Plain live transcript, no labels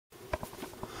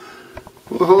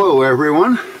Well, hello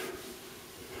everyone.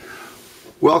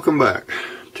 Welcome back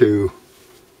to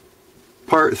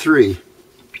part 3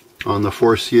 on the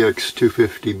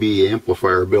 4CX250B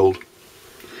amplifier build.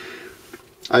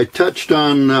 I touched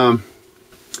on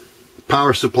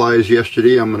power supplies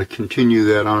yesterday. I'm going to continue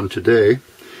that on today.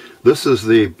 This is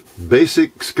the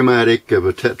basic schematic of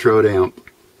a tetrode amp.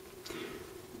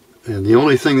 And the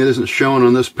only thing that isn't shown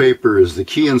on this paper is the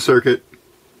key-in circuit,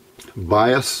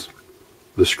 bias,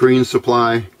 the screen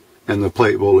supply, and the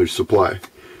plate voltage supply.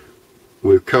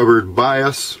 We've covered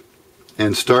bias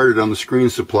and started on the screen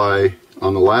supply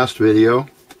on the last video,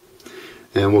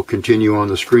 and we'll continue on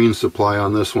the screen supply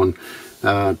on this one.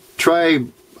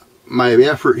 My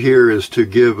effort here is to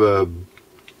give a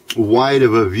wide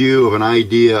of a view of an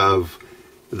idea of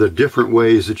the different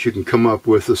ways that you can come up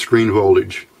with the screen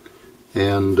voltage,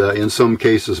 and in some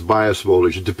cases bias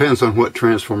voltage. It depends on what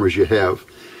transformers you have.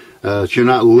 You're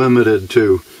not limited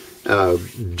to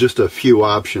just a few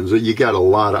options. You got a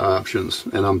lot of options,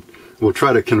 and we'll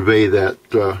try to convey that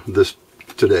this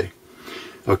today.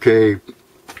 Okay,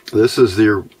 this is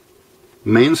the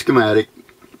main schematic,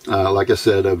 like I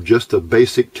said, of just a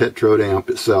basic tetrode amp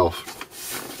itself.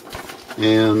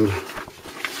 And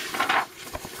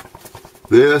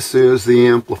this is the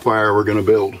amplifier we're going to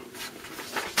build.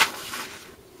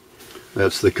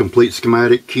 That's the complete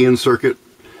schematic, key-in circuit,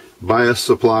 bias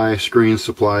supply, screen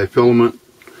supply, filament,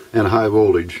 and high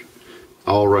voltage,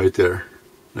 all right there.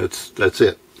 That's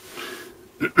it.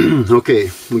 Okay,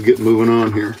 we'll get moving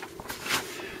on here.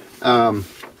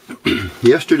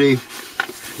 Yesterday,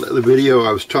 the video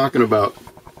I was talking about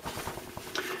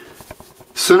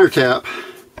center tap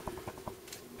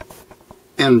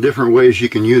and different ways you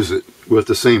can use it with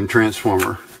the same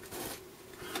transformer.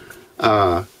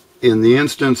 In the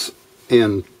instance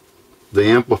in the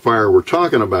amplifier we're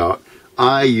talking about,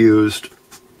 I used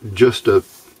just a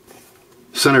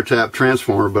center tap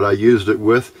transformer, but I used it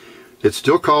with, it's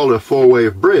still called a full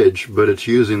wave bridge, but it's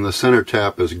using the center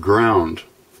tap as ground.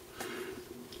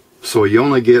 So you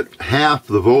only get half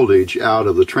the voltage out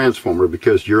of the transformer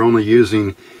because you're only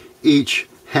using each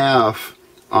half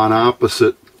on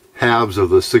opposite halves of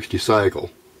the 60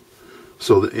 cycle.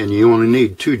 So, and you only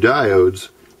need 2 diodes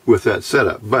with that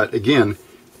setup. But again,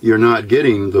 you're not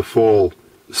getting the full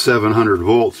 700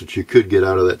 volts that you could get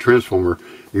out of that transformer.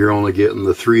 You're only getting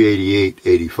the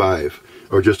 388.85,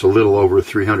 or just a little over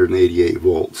 388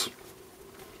 volts.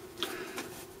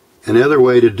 Another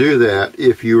way to do that,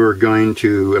 if you are going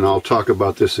to, and I'll talk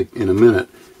about this in a minute,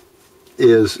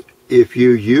 is if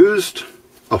you used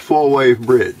a full wave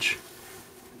bridge.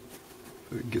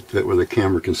 Get that where the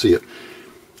camera can see it.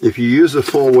 If you use a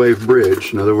full wave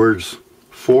bridge, in other words,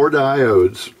 4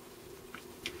 diodes,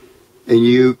 and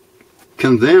you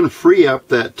can then free up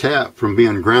that tap from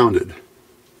being grounded.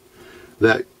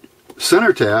 That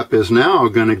center tap is now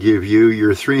going to give you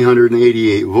your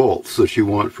 388 volts that you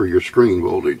want for your screen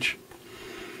voltage.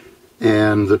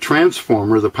 And the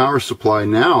transformer, the power supply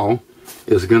now,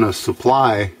 is going to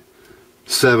supply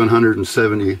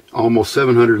 770, almost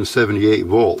 778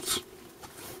 volts.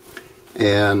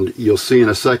 And you'll see in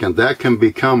a second, that can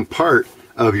become part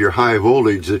of your high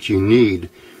voltage that you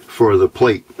need for the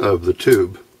plate of the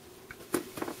tube.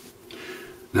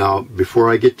 Now, before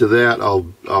I get to that,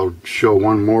 I'll show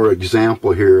one more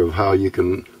example here of how you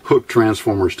can hook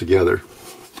transformers together.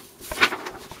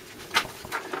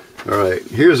 Alright,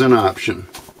 here's an option.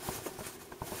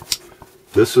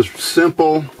 This is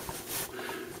simple.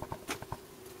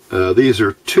 These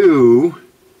are 2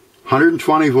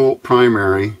 120 volt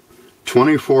primary,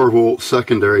 24 volt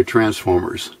secondary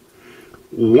transformers.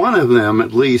 One of them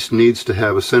at least needs to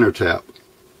have a center tap.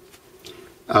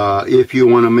 If you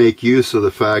want to make use of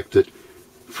the fact that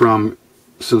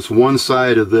since one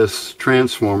side of this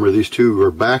transformer, these two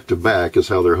are back to back is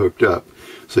how they're hooked up.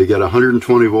 So you got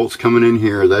 120 volts coming in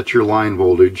here, that's your line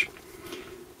voltage.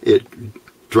 It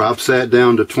drops that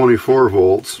down to 24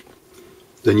 volts.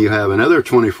 Then you have another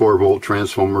 24 volt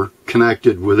transformer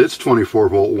connected with its 24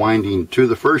 volt winding to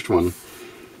the first one.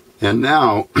 And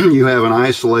now you have an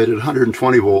isolated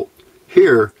 120 volt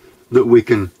here that we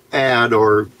can add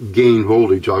or gain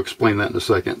voltage. I'll explain that in a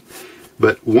second.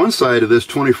 But one side of this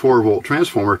 24 volt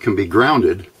transformer can be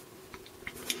grounded.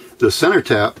 The center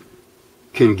tap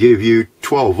can give you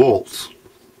 12 volts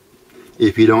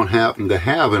if you don't happen to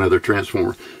have another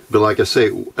transformer. But like I say,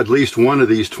 at least one of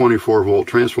these 24 volt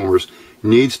transformers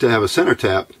needs to have a center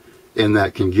tap, and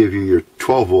that can give you your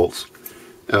 12 volts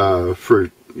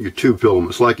for your tube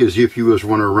filaments. Like as if you was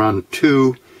want to run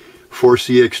 2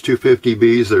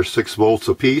 4CX250Bs, they're 6 volts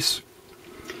a piece.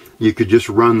 You could just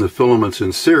run the filaments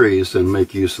in series and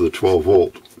make use of the 12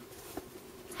 volt.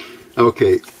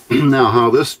 Okay, now how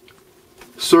this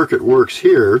circuit works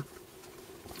here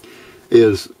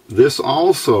is this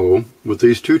also, with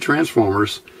these two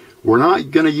transformers, we're not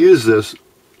going to use this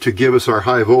to give us our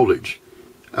high voltage.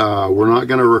 We're not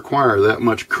going to require that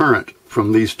much current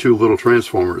from these two little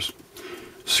transformers.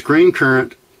 Screen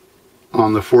current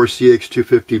on the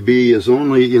 4CX250B is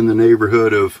only in the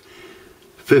neighborhood of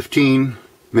 15,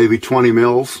 maybe 20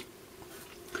 mils,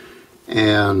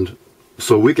 and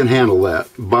so we can handle that.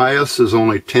 Bias is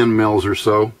only 10 mils or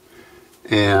so,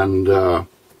 and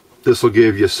this will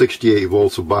give you 68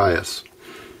 volts of bias.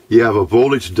 You have a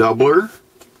voltage doubler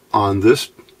on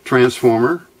this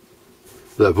transformer.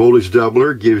 That voltage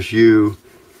doubler gives you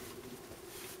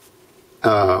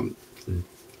double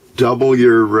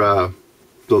your,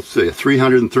 let's say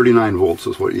 339 volts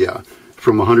is what, yeah,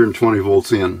 from 120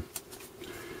 volts in.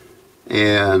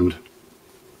 And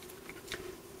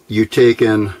you take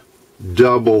in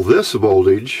double this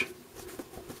voltage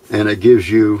and it gives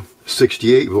you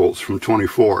 68 volts from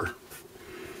 24.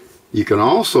 You can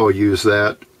also use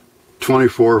that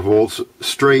 24 volts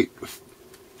straight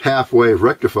half wave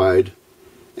rectified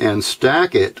and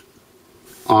stack it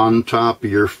on top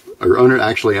of your, or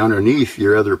actually underneath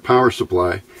your other power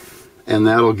supply, and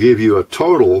that'll give you a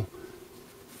total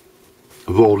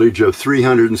voltage of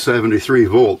 373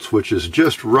 volts, which is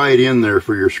just right in there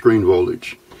for your screen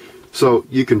voltage. So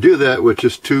you can do that with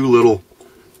just two little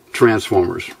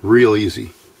transformers, real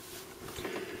easy.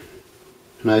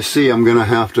 And I see I'm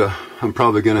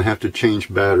probably going to have to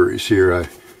change batteries here.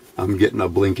 I'm getting a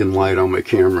blinking light on my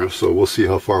camera, so we'll see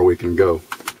how far we can go.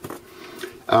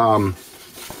 The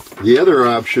other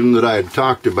option that I had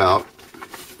talked about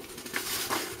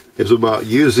is about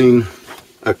using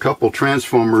a couple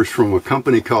transformers from a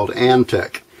company called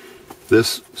Antec.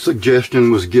 This suggestion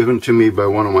was given to me by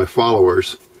one of my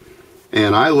followers,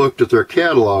 and I looked at their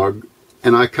catalog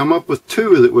and I come up with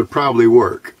two that would probably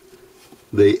work.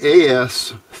 The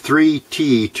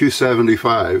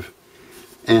AS3T275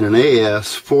 and an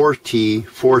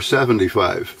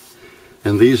AS4T475.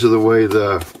 And these are the way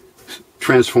the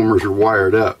transformers are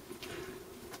wired up.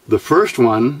 The first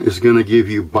one is going to give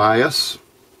you bias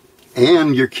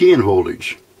and your key-in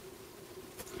voltage.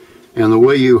 And the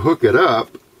way you hook it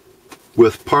up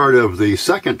with part of the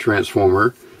second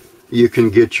transformer, you can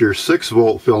get your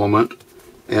 6-volt filament,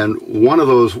 and one of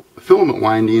those filament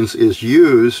windings is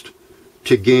used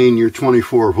to gain your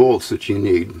 24 volts that you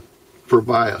need for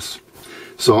bias.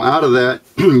 So out of that,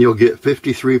 you'll get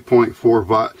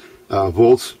 53.4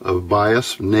 volts of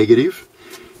bias negative,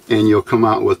 and you'll come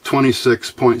out with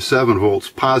 26.7 volts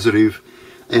positive,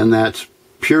 and that's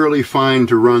purely fine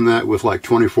to run that with like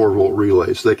 24 volt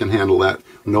relays. They can handle that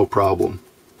no problem.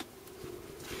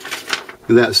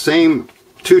 That same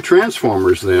two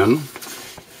transformers then,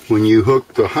 when you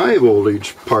hook the high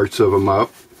voltage parts of them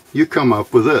up, you come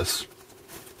up with this.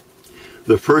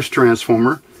 The first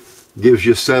transformer gives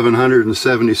you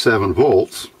 777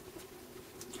 volts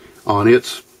on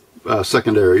its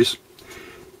secondaries,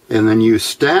 and then you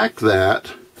stack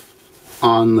that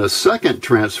on the second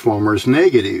transformer's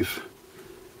negative,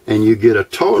 and you get a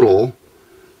total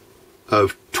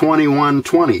of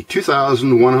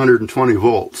 2120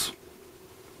 volts.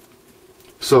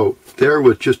 So there,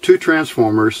 with just two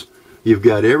transformers, you've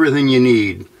got everything you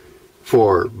need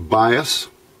for bias,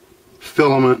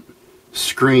 filament,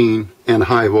 screen, and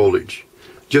high voltage.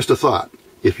 Just a thought.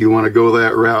 If you want to go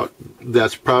that route,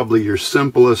 that's probably your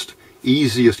simplest,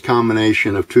 easiest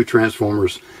combination of two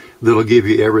transformers that'll give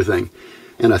you everything.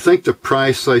 And I think the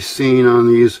price I seen on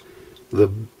these,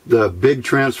 the big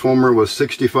transformer was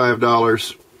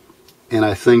 $65, and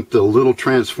I think the little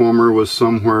transformer was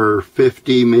somewhere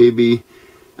 $50 maybe.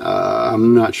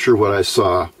 I'm not sure what I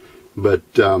saw, but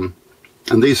and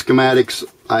these schematics,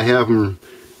 I have them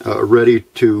ready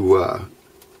to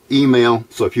email.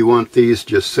 So if you want these,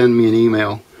 just send me an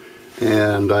email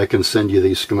and I can send you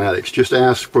these schematics. Just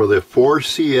ask for the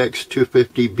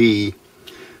 4CX250B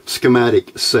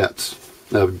schematic sets.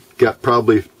 I've got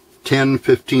probably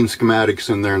 10-15 schematics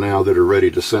in there now that are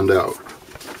ready to send out.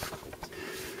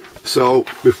 So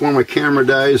before my camera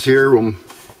dies here, we'll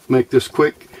make this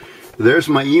quick. There's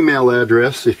my email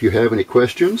address. If you have any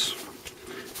questions,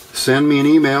 send me an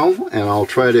email and I'll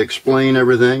try to explain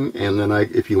everything. And then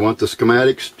if you want the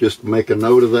schematics, just make a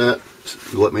note of that,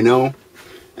 let me know,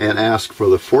 and ask for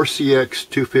the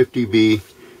 4CX250B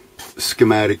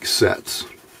schematic sets.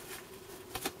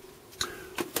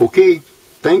 Okay,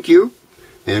 thank you,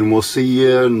 and we'll see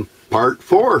you in part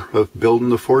 4 of building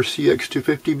the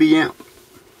 4CX250B amp.